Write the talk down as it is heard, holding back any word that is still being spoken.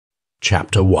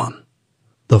Chapter 1.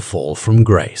 The Fall from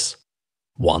Grace.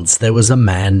 Once there was a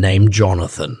man named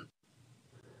Jonathan.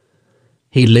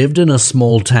 He lived in a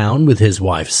small town with his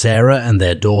wife Sarah and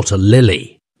their daughter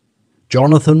Lily.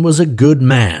 Jonathan was a good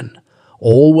man,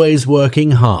 always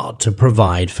working hard to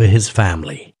provide for his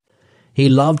family. He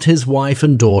loved his wife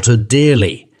and daughter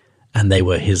dearly, and they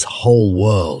were his whole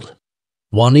world.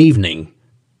 One evening,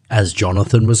 as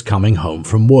Jonathan was coming home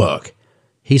from work,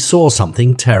 he saw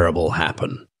something terrible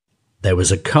happen. There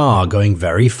was a car going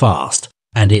very fast,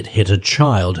 and it hit a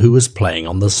child who was playing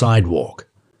on the sidewalk.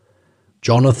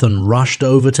 Jonathan rushed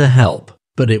over to help,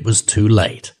 but it was too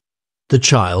late. The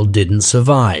child didn't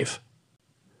survive.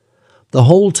 The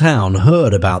whole town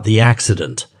heard about the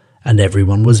accident, and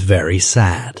everyone was very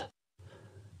sad.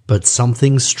 But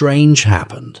something strange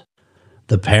happened.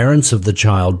 The parents of the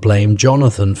child blamed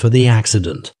Jonathan for the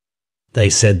accident. They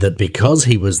said that because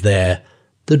he was there,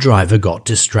 the driver got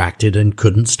distracted and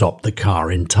couldn't stop the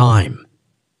car in time.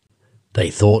 They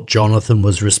thought Jonathan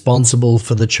was responsible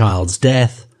for the child's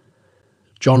death.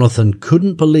 Jonathan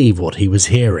couldn't believe what he was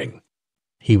hearing.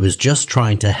 He was just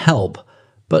trying to help,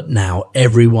 but now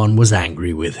everyone was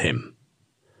angry with him.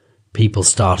 People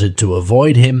started to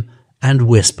avoid him and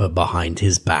whisper behind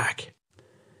his back.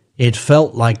 It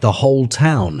felt like the whole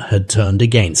town had turned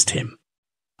against him.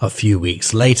 A few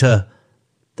weeks later,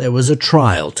 there was a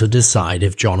trial to decide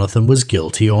if Jonathan was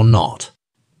guilty or not.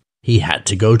 He had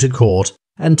to go to court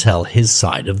and tell his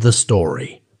side of the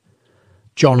story.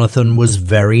 Jonathan was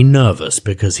very nervous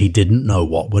because he didn't know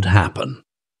what would happen.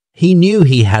 He knew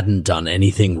he hadn't done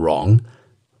anything wrong,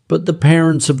 but the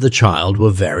parents of the child were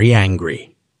very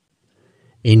angry.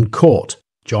 In court,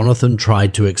 Jonathan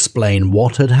tried to explain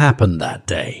what had happened that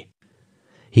day.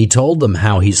 He told them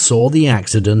how he saw the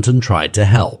accident and tried to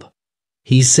help.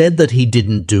 He said that he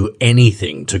didn't do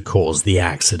anything to cause the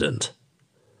accident.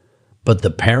 But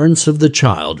the parents of the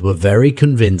child were very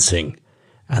convincing,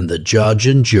 and the judge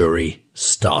and jury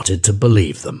started to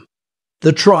believe them.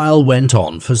 The trial went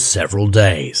on for several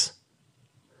days.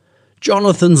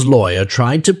 Jonathan's lawyer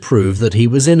tried to prove that he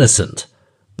was innocent,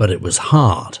 but it was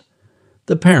hard.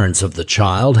 The parents of the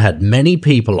child had many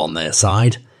people on their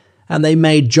side, and they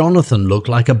made Jonathan look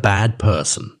like a bad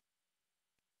person.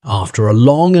 After a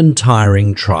long and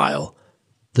tiring trial,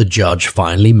 the judge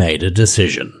finally made a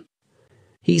decision.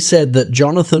 He said that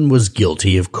Jonathan was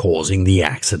guilty of causing the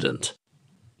accident.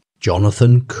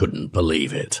 Jonathan couldn't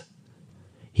believe it.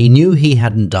 He knew he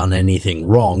hadn't done anything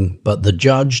wrong, but the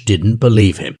judge didn't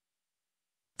believe him.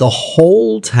 The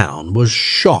whole town was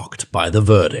shocked by the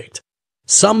verdict.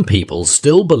 Some people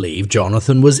still believed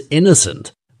Jonathan was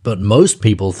innocent, but most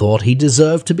people thought he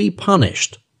deserved to be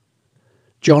punished.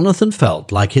 Jonathan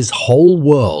felt like his whole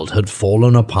world had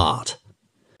fallen apart.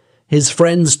 His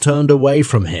friends turned away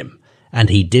from him, and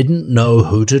he didn't know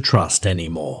who to trust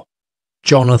anymore.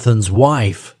 Jonathan's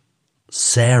wife,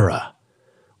 Sarah,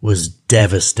 was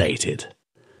devastated.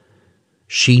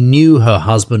 She knew her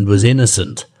husband was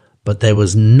innocent, but there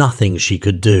was nothing she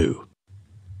could do.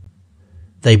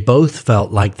 They both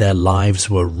felt like their lives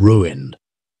were ruined.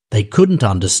 They couldn't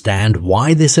understand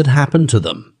why this had happened to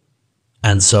them.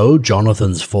 And so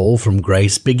Jonathan's fall from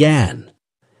grace began.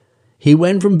 He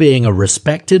went from being a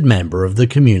respected member of the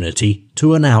community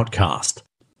to an outcast.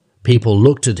 People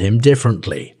looked at him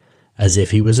differently, as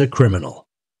if he was a criminal.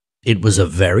 It was a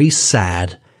very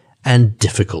sad and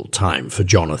difficult time for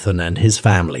Jonathan and his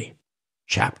family.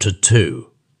 Chapter 2.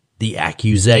 The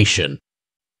Accusation.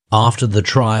 After the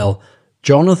trial,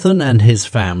 Jonathan and his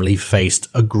family faced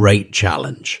a great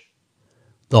challenge.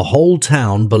 The whole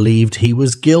town believed he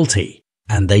was guilty,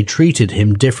 and they treated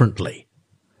him differently.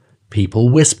 People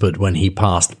whispered when he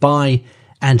passed by,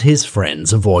 and his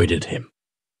friends avoided him.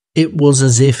 It was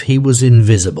as if he was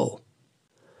invisible.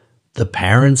 The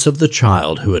parents of the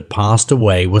child who had passed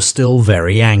away were still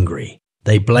very angry.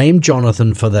 They blamed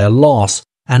Jonathan for their loss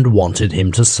and wanted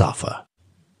him to suffer.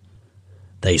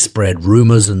 They spread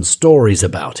rumors and stories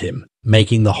about him,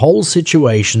 making the whole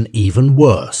situation even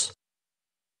worse.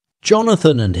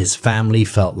 Jonathan and his family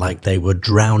felt like they were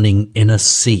drowning in a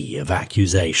sea of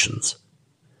accusations.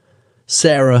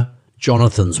 Sarah,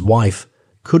 Jonathan's wife,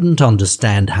 couldn't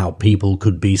understand how people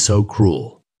could be so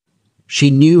cruel. She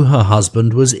knew her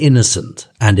husband was innocent,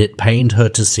 and it pained her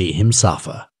to see him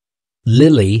suffer.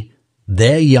 Lily,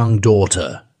 their young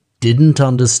daughter, didn't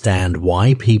understand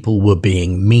why people were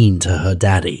being mean to her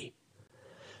daddy.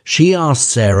 She asked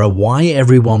Sarah why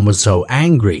everyone was so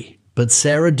angry, but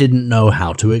Sarah didn't know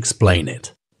how to explain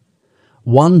it.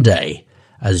 One day,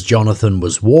 as Jonathan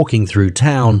was walking through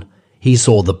town, he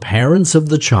saw the parents of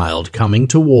the child coming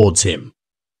towards him.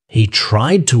 He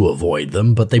tried to avoid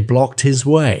them, but they blocked his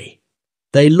way.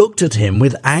 They looked at him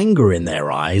with anger in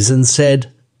their eyes and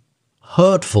said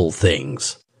hurtful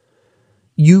things.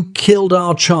 "You killed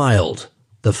our child,"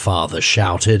 the father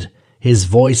shouted, his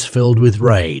voice filled with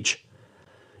rage.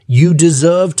 "You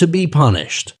deserve to be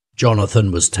punished."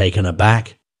 Jonathan was taken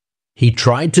aback. He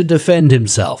tried to defend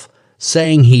himself,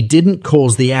 saying he didn't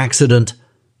cause the accident,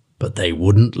 but they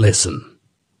wouldn't listen.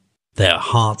 Their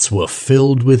hearts were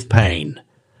filled with pain,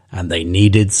 and they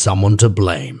needed someone to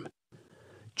blame.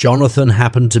 Jonathan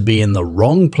happened to be in the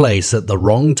wrong place at the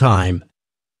wrong time.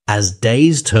 As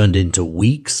days turned into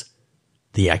weeks,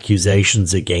 the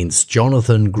accusations against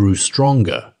Jonathan grew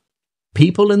stronger.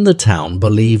 People in the town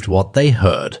believed what they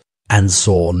heard and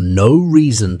saw no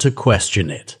reason to question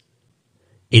it.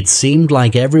 It seemed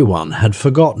like everyone had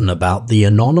forgotten about the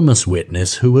anonymous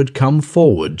witness who had come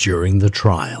forward during the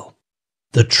trial.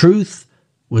 The truth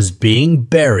was being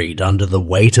buried under the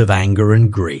weight of anger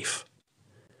and grief.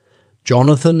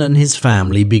 Jonathan and his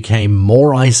family became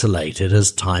more isolated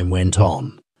as time went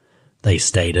on. They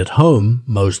stayed at home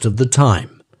most of the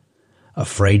time,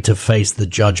 afraid to face the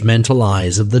judgmental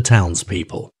eyes of the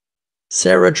townspeople.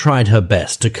 Sarah tried her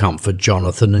best to comfort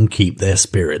Jonathan and keep their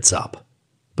spirits up,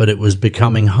 but it was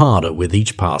becoming harder with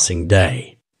each passing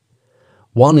day.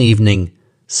 One evening,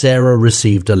 Sarah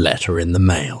received a letter in the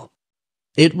mail.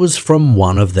 It was from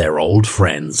one of their old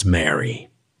friends, Mary.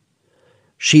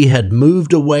 She had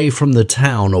moved away from the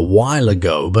town a while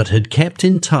ago but had kept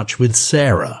in touch with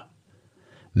Sarah.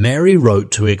 Mary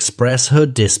wrote to express her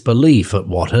disbelief at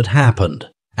what had happened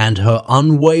and her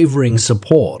unwavering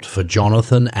support for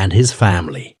Jonathan and his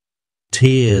family.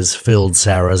 Tears filled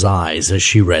Sarah's eyes as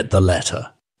she read the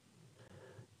letter.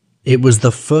 It was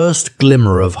the first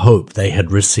glimmer of hope they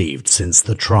had received since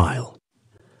the trial.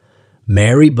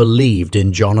 Mary believed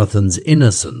in Jonathan's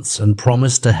innocence and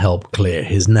promised to help clear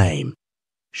his name.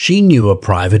 She knew a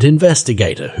private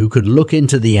investigator who could look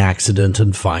into the accident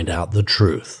and find out the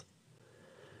truth.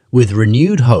 With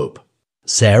renewed hope,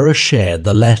 Sarah shared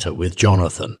the letter with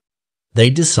Jonathan. They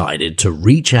decided to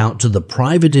reach out to the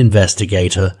private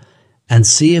investigator and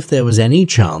see if there was any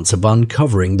chance of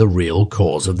uncovering the real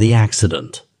cause of the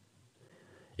accident.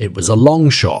 It was a long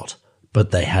shot,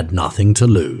 but they had nothing to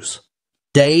lose.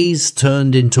 Days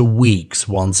turned into weeks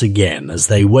once again as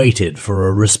they waited for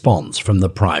a response from the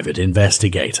private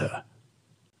investigator.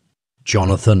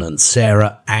 Jonathan and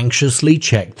Sarah anxiously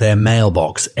checked their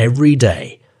mailbox every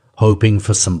day, hoping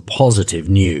for some positive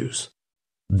news.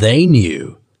 They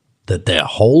knew that their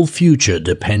whole future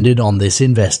depended on this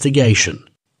investigation.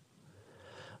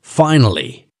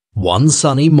 Finally, one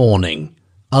sunny morning,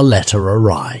 a letter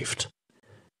arrived.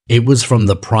 It was from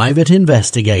the private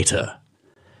investigator.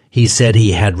 He said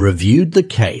he had reviewed the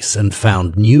case and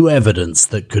found new evidence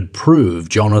that could prove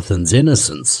Jonathan's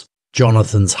innocence.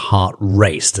 Jonathan's heart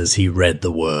raced as he read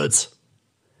the words.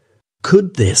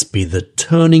 Could this be the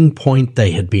turning point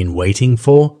they had been waiting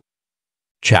for?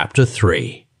 Chapter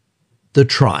 3. The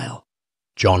Trial.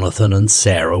 Jonathan and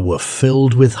Sarah were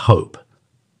filled with hope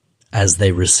as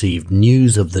they received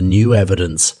news of the new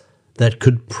evidence that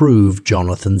could prove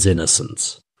Jonathan's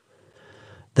innocence.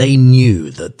 They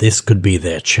knew that this could be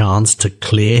their chance to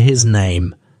clear his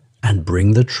name and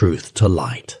bring the truth to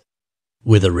light.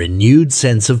 With a renewed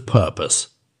sense of purpose,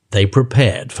 they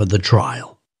prepared for the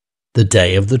trial. The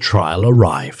day of the trial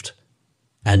arrived,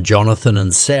 and Jonathan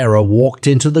and Sarah walked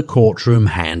into the courtroom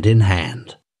hand in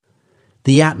hand.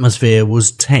 The atmosphere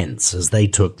was tense as they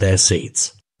took their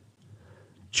seats.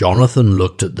 Jonathan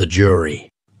looked at the jury,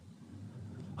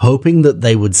 hoping that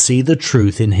they would see the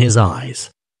truth in his eyes.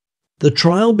 The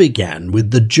trial began with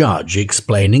the judge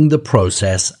explaining the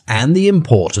process and the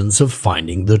importance of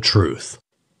finding the truth.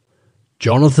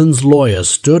 Jonathan's lawyer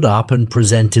stood up and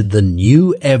presented the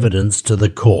new evidence to the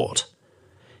court.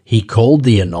 He called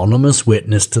the anonymous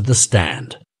witness to the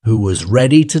stand, who was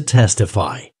ready to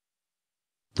testify.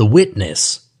 The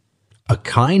witness, a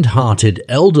kind-hearted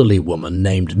elderly woman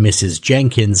named Mrs.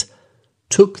 Jenkins,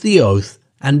 took the oath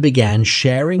and began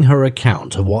sharing her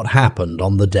account of what happened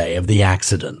on the day of the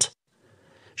accident.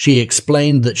 She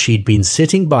explained that she'd been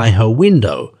sitting by her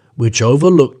window, which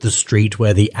overlooked the street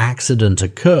where the accident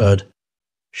occurred.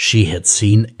 She had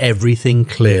seen everything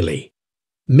clearly.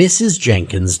 Mrs.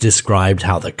 Jenkins described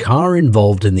how the car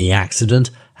involved in the accident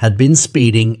had been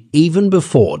speeding even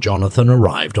before Jonathan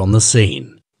arrived on the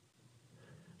scene.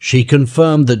 She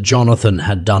confirmed that Jonathan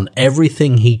had done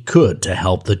everything he could to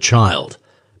help the child,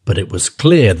 but it was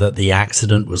clear that the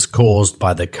accident was caused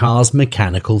by the car's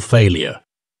mechanical failure.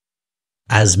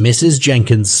 As Mrs.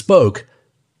 Jenkins spoke,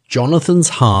 Jonathan's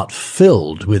heart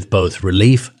filled with both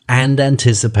relief and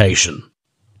anticipation.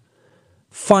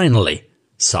 Finally,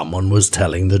 someone was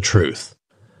telling the truth.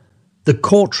 The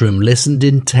courtroom listened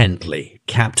intently,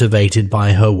 captivated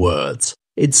by her words.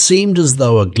 It seemed as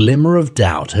though a glimmer of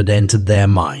doubt had entered their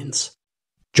minds.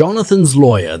 Jonathan's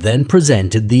lawyer then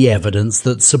presented the evidence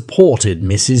that supported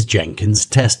Mrs. Jenkins'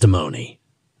 testimony.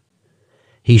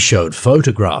 He showed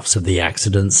photographs of the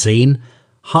accident scene,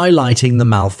 highlighting the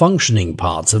malfunctioning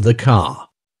parts of the car.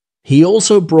 He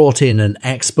also brought in an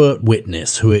expert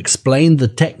witness who explained the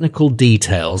technical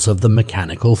details of the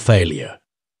mechanical failure.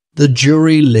 The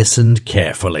jury listened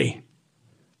carefully,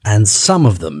 and some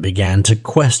of them began to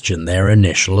question their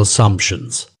initial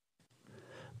assumptions.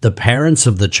 The parents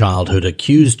of the child who'd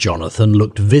accused Jonathan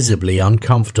looked visibly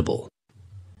uncomfortable.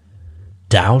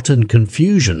 Doubt and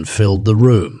confusion filled the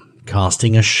room,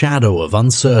 casting a shadow of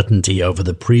uncertainty over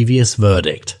the previous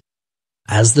verdict.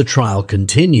 As the trial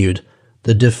continued,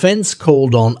 the defense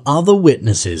called on other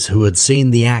witnesses who had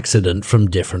seen the accident from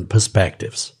different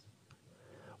perspectives.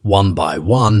 One by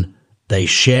one, they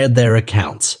shared their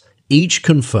accounts, each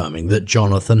confirming that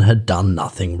Jonathan had done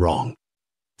nothing wrong.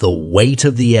 The weight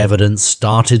of the evidence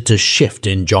started to shift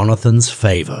in Jonathan's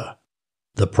favor.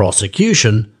 The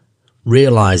prosecution,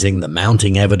 realizing the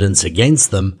mounting evidence against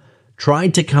them,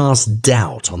 tried to cast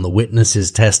doubt on the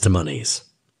witnesses' testimonies.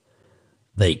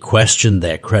 They questioned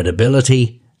their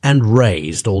credibility and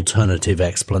raised alternative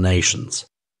explanations.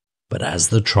 But as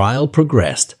the trial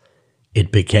progressed,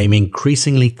 it became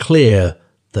increasingly clear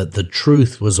that the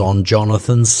truth was on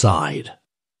Jonathan's side.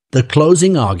 The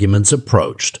closing arguments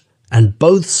approached, and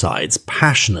both sides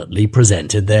passionately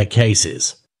presented their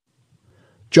cases.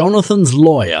 Jonathan's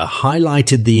lawyer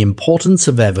highlighted the importance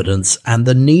of evidence and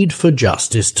the need for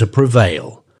justice to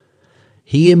prevail.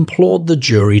 He implored the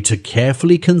jury to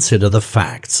carefully consider the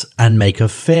facts and make a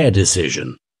fair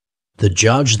decision. The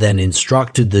judge then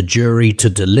instructed the jury to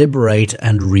deliberate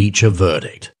and reach a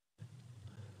verdict.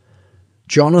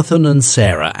 Jonathan and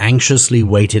Sarah anxiously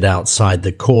waited outside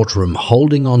the courtroom,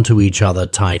 holding onto each other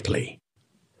tightly.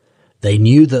 They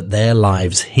knew that their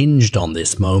lives hinged on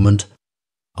this moment.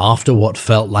 After what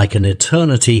felt like an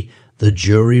eternity, the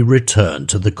jury returned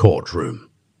to the courtroom.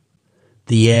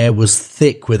 The air was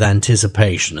thick with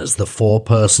anticipation as the four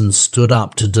persons stood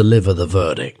up to deliver the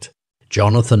verdict.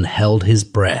 Jonathan held his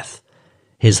breath,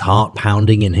 his heart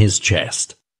pounding in his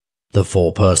chest. The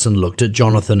foreperson looked at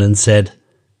Jonathan and said,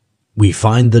 "We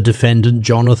find the defendant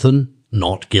Jonathan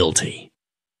not guilty."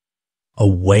 A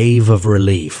wave of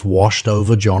relief washed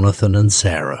over Jonathan and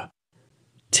Sarah.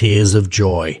 Tears of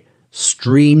joy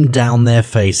streamed down their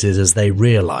faces as they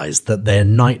realized that their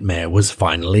nightmare was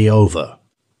finally over.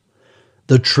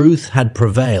 The truth had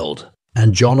prevailed,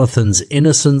 and Jonathan's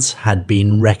innocence had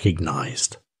been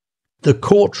recognized. The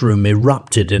courtroom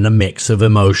erupted in a mix of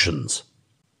emotions.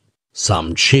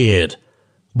 Some cheered,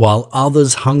 while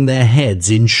others hung their heads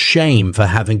in shame for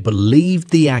having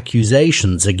believed the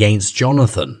accusations against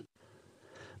Jonathan.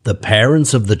 The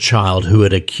parents of the child who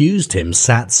had accused him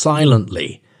sat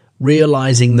silently,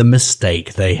 realizing the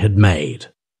mistake they had made.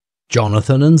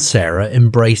 Jonathan and Sarah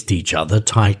embraced each other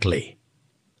tightly,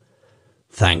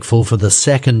 thankful for the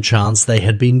second chance they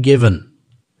had been given.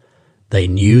 They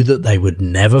knew that they would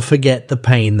never forget the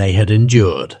pain they had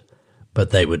endured, but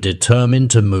they were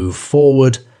determined to move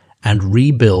forward and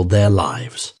rebuild their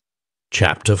lives.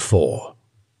 Chapter 4.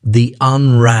 The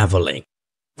Unraveling.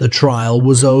 The trial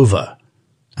was over,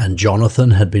 and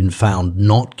Jonathan had been found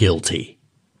not guilty.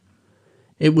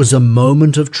 It was a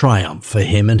moment of triumph for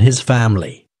him and his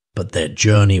family, but their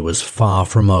journey was far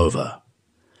from over.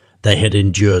 They had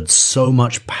endured so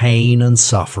much pain and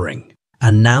suffering,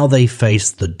 and now they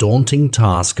faced the daunting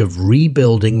task of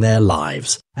rebuilding their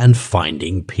lives and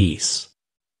finding peace.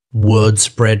 Word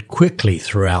spread quickly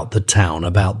throughout the town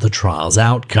about the trial's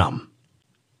outcome.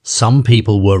 Some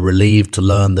people were relieved to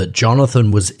learn that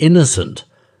Jonathan was innocent,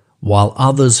 while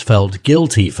others felt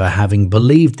guilty for having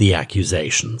believed the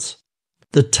accusations.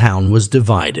 The town was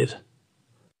divided,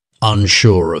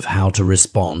 unsure of how to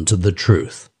respond to the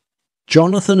truth.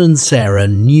 Jonathan and Sarah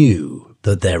knew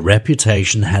that their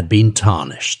reputation had been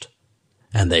tarnished,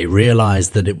 and they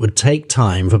realized that it would take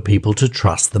time for people to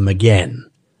trust them again.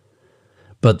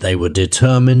 But they were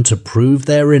determined to prove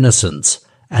their innocence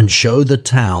and show the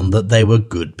town that they were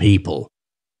good people.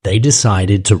 They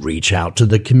decided to reach out to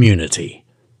the community,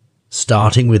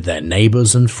 starting with their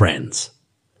neighbors and friends.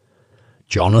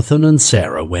 Jonathan and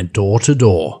Sarah went door to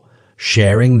door,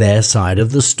 sharing their side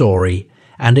of the story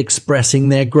and expressing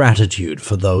their gratitude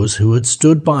for those who had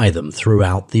stood by them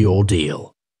throughout the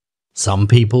ordeal. Some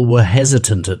people were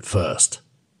hesitant at first,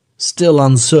 still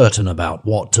uncertain about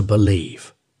what to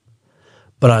believe.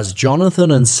 But as Jonathan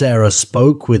and Sarah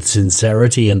spoke with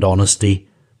sincerity and honesty,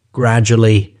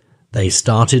 gradually they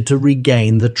started to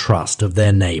regain the trust of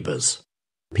their neighbors.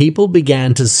 People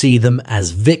began to see them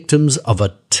as victims of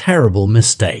a terrible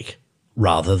mistake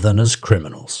rather than as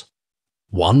criminals.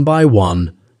 One by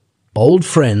one, old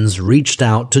friends reached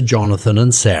out to Jonathan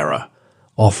and Sarah,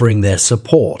 offering their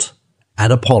support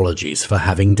and apologies for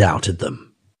having doubted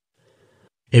them.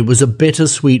 It was a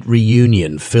bittersweet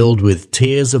reunion filled with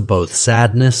tears of both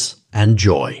sadness and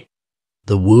joy.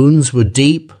 The wounds were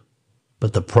deep,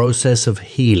 but the process of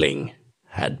healing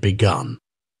had begun.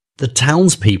 The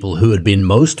townspeople who had been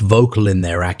most vocal in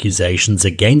their accusations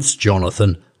against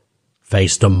Jonathan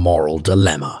faced a moral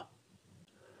dilemma.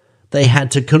 They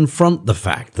had to confront the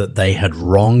fact that they had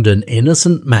wronged an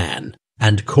innocent man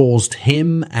and caused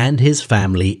him and his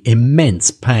family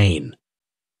immense pain.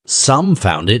 Some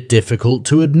found it difficult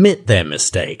to admit their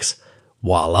mistakes,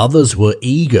 while others were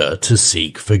eager to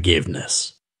seek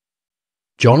forgiveness.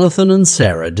 Jonathan and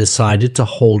Sarah decided to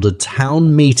hold a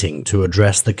town meeting to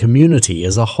address the community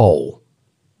as a whole.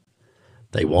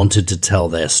 They wanted to tell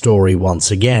their story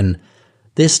once again,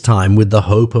 this time with the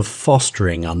hope of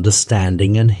fostering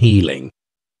understanding and healing.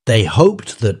 They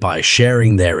hoped that by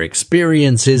sharing their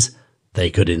experiences, they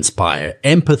could inspire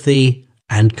empathy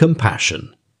and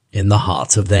compassion in the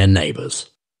hearts of their neighbors.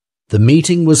 The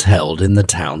meeting was held in the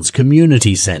town's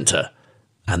community center,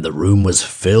 and the room was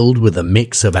filled with a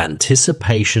mix of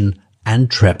anticipation and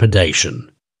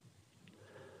trepidation.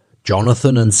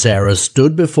 Jonathan and Sarah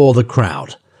stood before the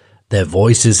crowd, their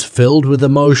voices filled with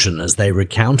emotion as they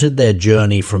recounted their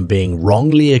journey from being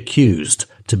wrongly accused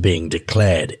to being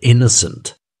declared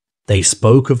innocent. They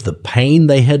spoke of the pain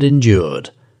they had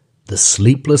endured, the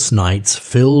sleepless nights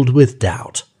filled with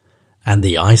doubt, and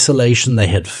the isolation they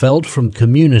had felt from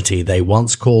community they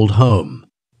once called home.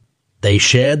 They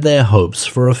shared their hopes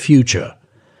for a future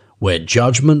where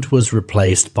judgment was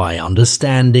replaced by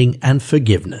understanding and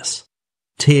forgiveness.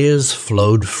 Tears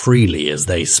flowed freely as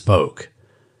they spoke,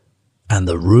 and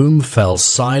the room fell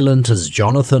silent as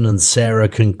Jonathan and Sarah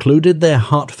concluded their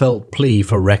heartfelt plea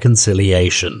for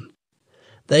reconciliation.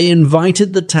 They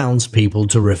invited the townspeople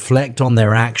to reflect on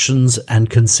their actions and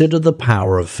consider the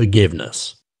power of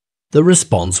forgiveness. The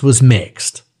response was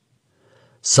mixed.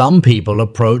 Some people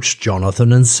approached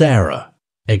Jonathan and Sarah,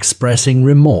 expressing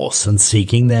remorse and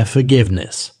seeking their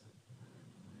forgiveness.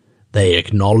 They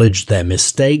acknowledged their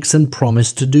mistakes and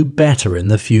promised to do better in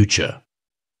the future.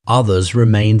 Others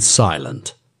remained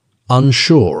silent,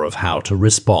 unsure of how to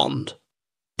respond.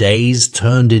 Days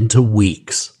turned into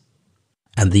weeks,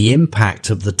 and the impact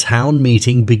of the town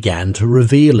meeting began to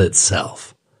reveal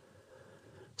itself.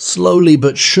 Slowly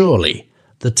but surely,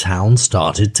 the town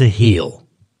started to heal.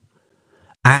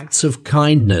 Acts of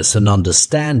kindness and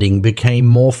understanding became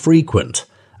more frequent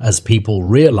as people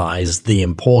realized the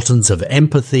importance of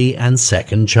empathy and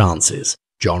second chances.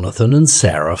 Jonathan and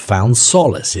Sarah found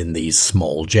solace in these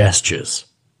small gestures.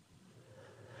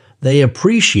 They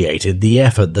appreciated the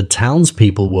effort the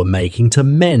townspeople were making to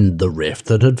mend the rift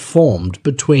that had formed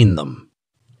between them.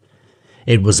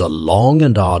 It was a long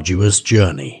and arduous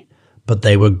journey, but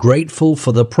they were grateful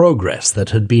for the progress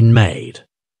that had been made.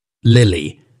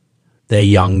 Lily, their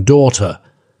young daughter,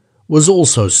 was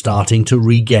also starting to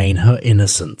regain her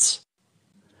innocence.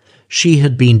 She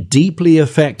had been deeply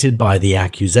affected by the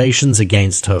accusations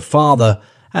against her father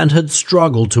and had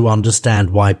struggled to understand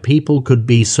why people could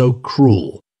be so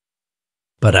cruel.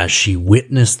 But as she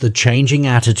witnessed the changing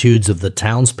attitudes of the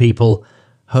townspeople,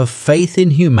 her faith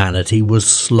in humanity was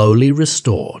slowly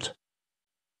restored.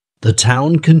 The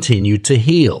town continued to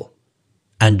heal,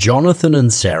 and Jonathan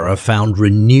and Sarah found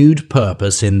renewed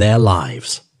purpose in their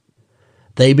lives.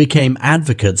 They became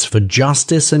advocates for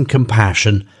justice and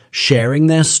compassion, sharing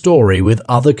their story with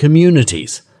other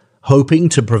communities, hoping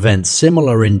to prevent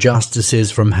similar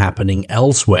injustices from happening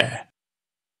elsewhere.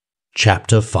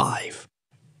 Chapter 5.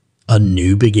 A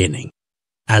New Beginning.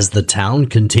 As the town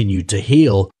continued to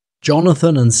heal,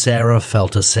 Jonathan and Sarah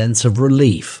felt a sense of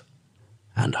relief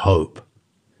and hope.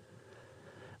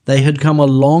 They had come a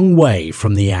long way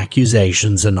from the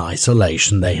accusations and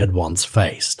isolation they had once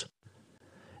faced.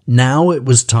 Now it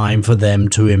was time for them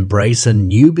to embrace a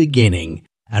new beginning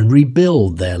and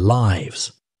rebuild their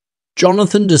lives.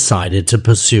 Jonathan decided to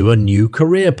pursue a new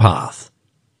career path.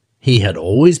 He had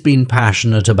always been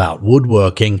passionate about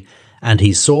woodworking, and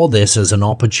he saw this as an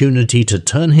opportunity to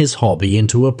turn his hobby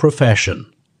into a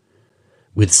profession.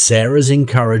 With Sarah's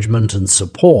encouragement and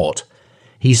support,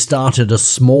 he started a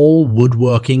small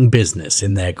woodworking business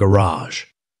in their garage.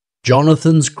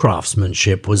 Jonathan's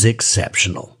craftsmanship was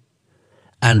exceptional,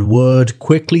 and word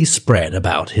quickly spread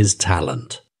about his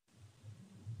talent.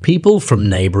 People from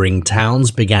neighboring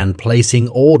towns began placing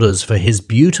orders for his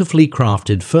beautifully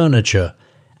crafted furniture,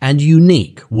 and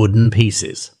unique wooden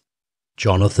pieces.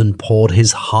 Jonathan poured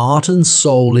his heart and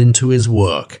soul into his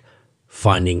work,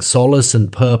 finding solace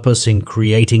and purpose in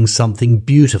creating something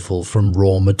beautiful from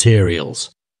raw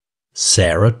materials.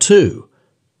 Sarah, too,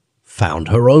 found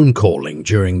her own calling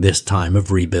during this time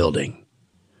of rebuilding.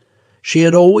 She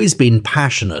had always been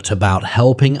passionate about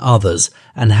helping others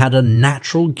and had a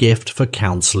natural gift for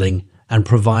counseling and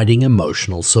providing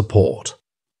emotional support.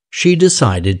 She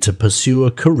decided to pursue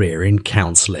a career in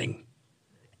counseling,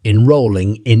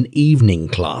 enrolling in evening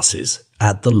classes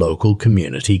at the local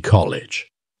community college.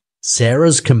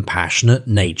 Sarah's compassionate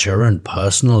nature and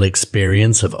personal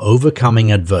experience of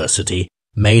overcoming adversity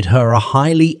made her a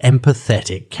highly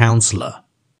empathetic counselor.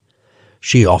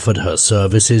 She offered her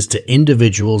services to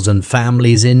individuals and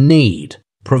families in need,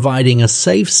 providing a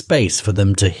safe space for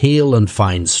them to heal and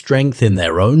find strength in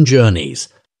their own journeys.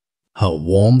 Her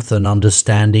warmth and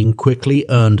understanding quickly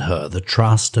earned her the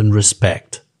trust and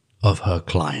respect of her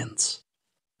clients.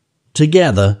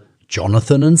 Together,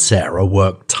 Jonathan and Sarah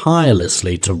worked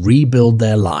tirelessly to rebuild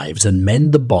their lives and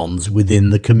mend the bonds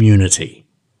within the community.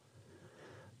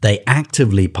 They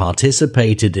actively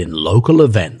participated in local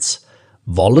events,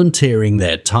 volunteering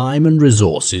their time and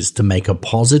resources to make a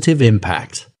positive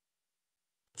impact.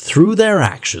 Through their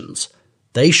actions,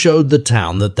 they showed the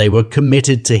town that they were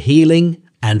committed to healing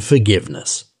and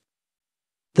forgiveness.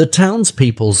 The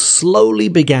townspeople slowly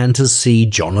began to see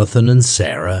Jonathan and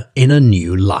Sarah in a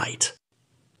new light.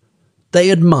 They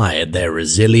admired their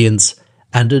resilience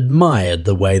and admired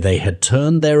the way they had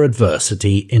turned their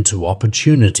adversity into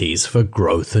opportunities for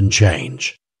growth and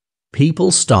change.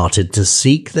 People started to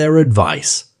seek their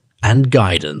advice and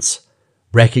guidance,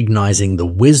 recognizing the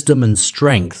wisdom and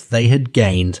strength they had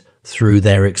gained through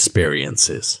their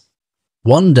experiences.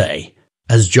 One day,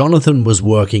 as Jonathan was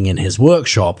working in his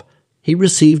workshop, he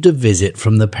received a visit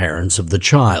from the parents of the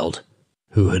child,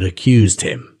 who had accused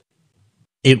him.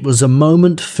 It was a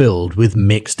moment filled with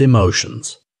mixed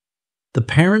emotions. The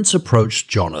parents approached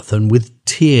Jonathan with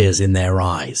tears in their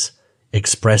eyes,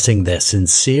 expressing their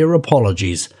sincere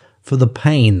apologies for the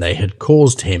pain they had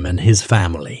caused him and his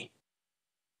family.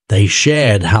 They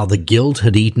shared how the guilt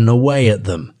had eaten away at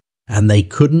them, and they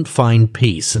couldn't find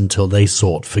peace until they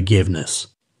sought forgiveness.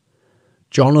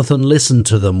 Jonathan listened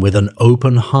to them with an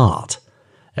open heart,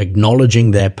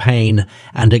 acknowledging their pain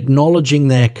and acknowledging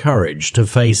their courage to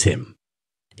face him.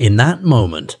 In that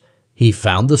moment, he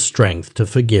found the strength to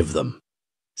forgive them.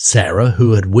 Sarah,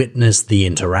 who had witnessed the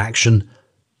interaction,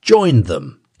 joined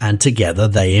them, and together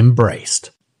they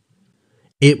embraced.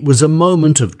 It was a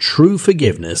moment of true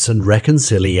forgiveness and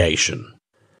reconciliation.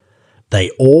 They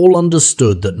all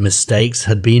understood that mistakes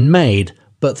had been made,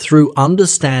 but through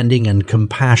understanding and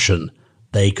compassion,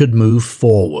 they could move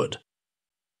forward.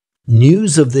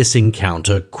 News of this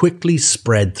encounter quickly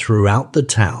spread throughout the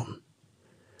town,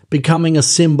 becoming a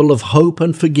symbol of hope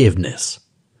and forgiveness.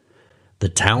 The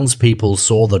townspeople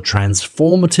saw the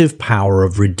transformative power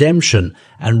of redemption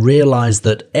and realized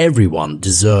that everyone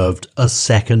deserved a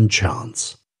second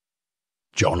chance.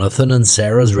 Jonathan and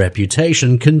Sarah's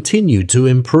reputation continued to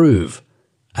improve,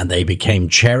 and they became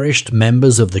cherished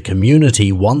members of the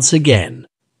community once again.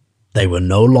 They were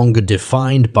no longer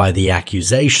defined by the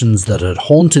accusations that had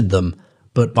haunted them,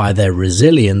 but by their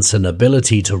resilience and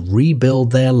ability to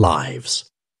rebuild their lives.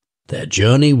 Their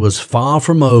journey was far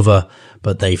from over,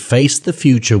 but they faced the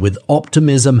future with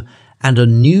optimism and a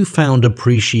newfound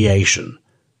appreciation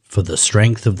for the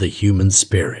strength of the human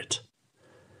spirit.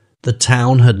 The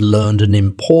town had learned an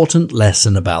important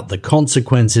lesson about the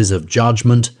consequences of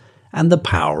judgment and the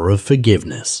power of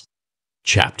forgiveness.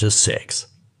 Chapter 6.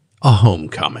 A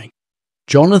Homecoming.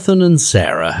 Jonathan and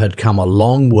Sarah had come a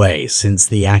long way since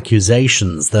the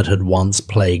accusations that had once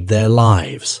plagued their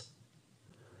lives.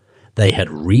 They had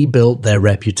rebuilt their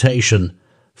reputation,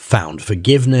 found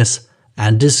forgiveness,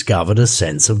 and discovered a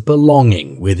sense of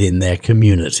belonging within their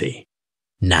community.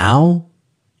 Now,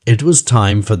 it was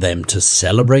time for them to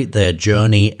celebrate their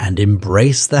journey and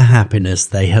embrace the happiness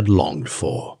they had longed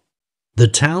for. The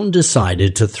town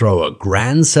decided to throw a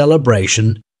grand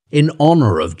celebration in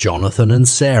honor of Jonathan and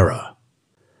Sarah.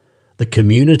 The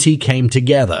community came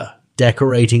together,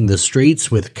 decorating the streets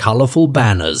with colorful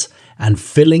banners and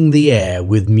filling the air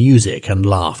with music and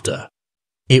laughter.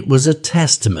 It was a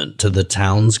testament to the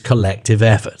town's collective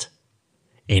effort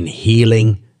in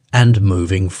healing and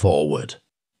moving forward.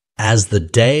 As the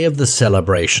day of the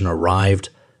celebration arrived,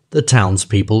 the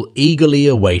townspeople eagerly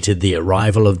awaited the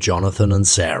arrival of Jonathan and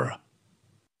Sarah.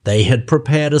 They had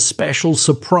prepared a special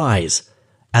surprise,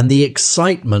 and the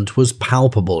excitement was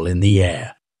palpable in the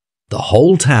air. The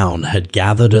whole town had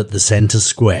gathered at the center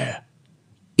square,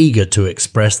 eager to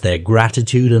express their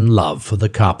gratitude and love for the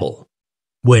couple.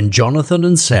 When Jonathan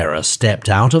and Sarah stepped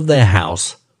out of their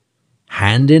house,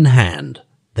 hand in hand,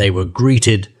 they were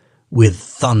greeted with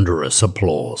thunderous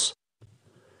applause.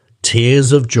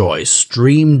 Tears of joy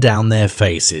streamed down their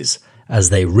faces as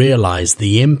they realized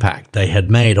the impact they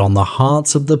had made on the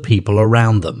hearts of the people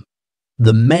around them.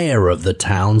 The mayor of the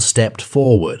town stepped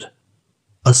forward,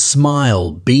 a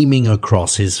smile beaming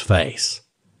across his face.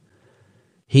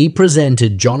 He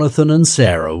presented Jonathan and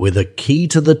Sarah with a key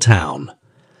to the town,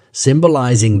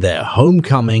 symbolizing their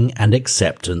homecoming and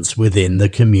acceptance within the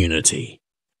community.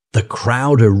 The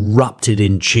crowd erupted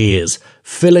in cheers,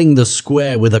 filling the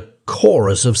square with a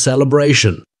chorus of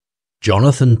celebration.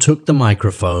 Jonathan took the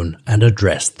microphone and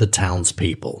addressed the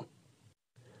townspeople.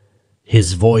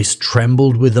 His voice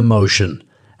trembled with emotion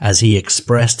as he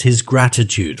expressed his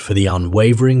gratitude for the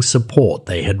unwavering support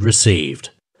they had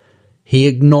received. He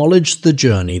acknowledged the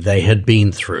journey they had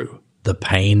been through, the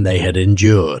pain they had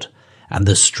endured, and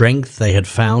the strength they had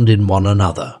found in one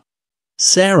another.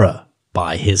 Sarah,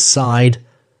 by his side,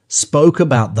 spoke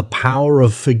about the power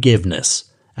of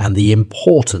forgiveness and the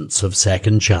importance of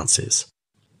second chances.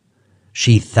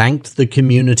 She thanked the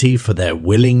community for their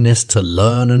willingness to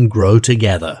learn and grow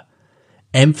together,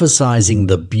 emphasizing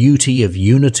the beauty of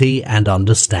unity and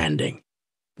understanding.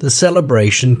 The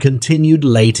celebration continued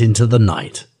late into the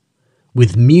night,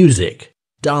 with music,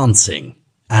 dancing,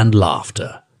 and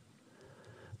laughter.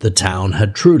 The town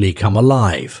had truly come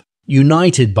alive,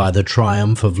 united by the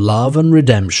triumph of love and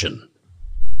redemption.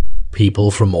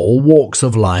 People from all walks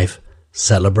of life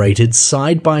celebrated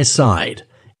side by side,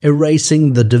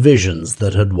 erasing the divisions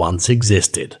that had once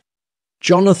existed.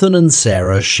 Jonathan and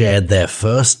Sarah shared their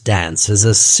first dance as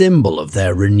a symbol of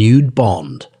their renewed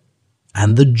bond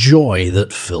and the joy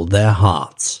that filled their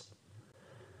hearts.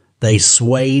 They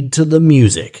swayed to the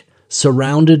music,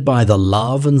 surrounded by the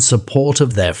love and support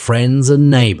of their friends and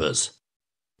neighbors.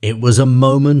 It was a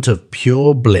moment of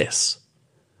pure bliss,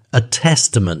 a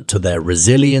testament to their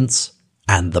resilience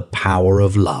and the power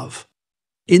of love.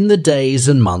 In the days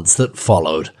and months that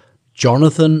followed,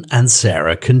 Jonathan and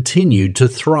Sarah continued to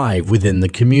thrive within the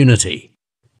community.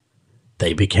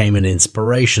 They became an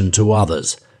inspiration to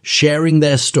others, sharing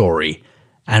their story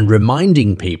and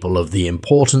reminding people of the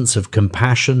importance of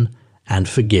compassion and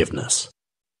forgiveness.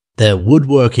 Their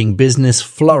woodworking business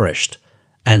flourished,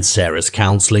 and Sarah's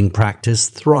counseling practice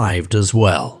thrived as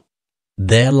well.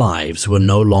 Their lives were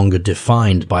no longer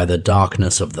defined by the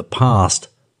darkness of the past,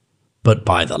 but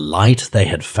by the light they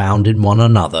had found in one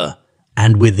another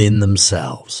and within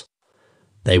themselves.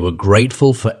 They were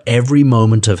grateful for every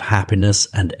moment of happiness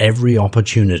and every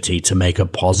opportunity to make a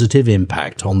positive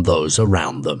impact on those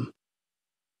around them.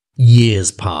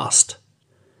 Years passed,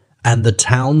 and the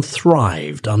town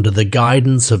thrived under the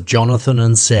guidance of Jonathan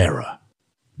and Sarah.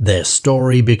 Their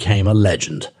story became a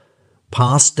legend,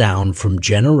 passed down from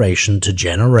generation to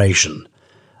generation,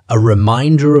 a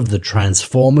reminder of the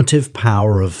transformative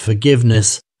power of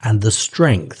forgiveness and the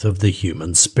strength of the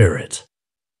human spirit.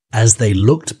 As they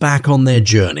looked back on their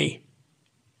journey,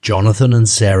 Jonathan and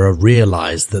Sarah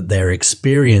realized that their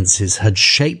experiences had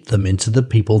shaped them into the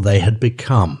people they had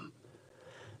become.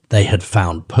 They had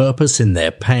found purpose in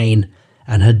their pain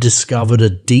and had discovered a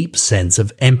deep sense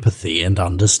of empathy and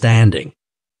understanding.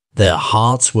 Their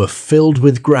hearts were filled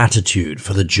with gratitude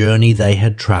for the journey they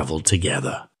had traveled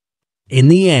together. In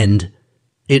the end,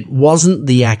 it wasn't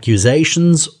the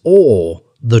accusations or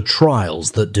the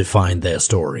trials that defined their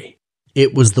story.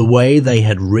 It was the way they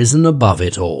had risen above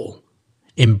it all,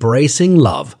 embracing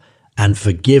love and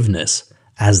forgiveness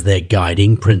as their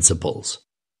guiding principles.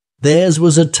 Theirs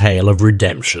was a tale of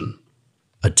redemption,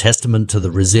 a testament to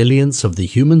the resilience of the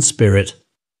human spirit,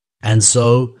 and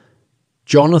so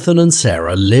Jonathan and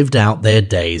Sarah lived out their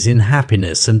days in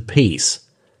happiness and peace,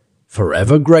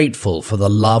 forever grateful for the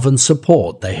love and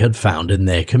support they had found in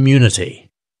their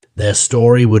community. Their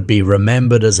story would be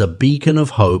remembered as a beacon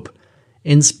of hope,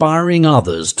 inspiring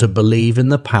others to believe in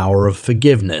the power of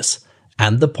forgiveness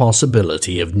and the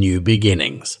possibility of new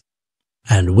beginnings.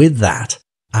 And with that,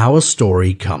 our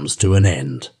story comes to an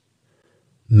end.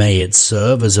 May it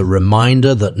serve as a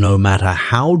reminder that no matter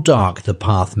how dark the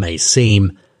path may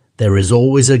seem, there is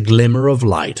always a glimmer of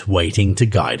light waiting to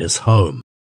guide us home.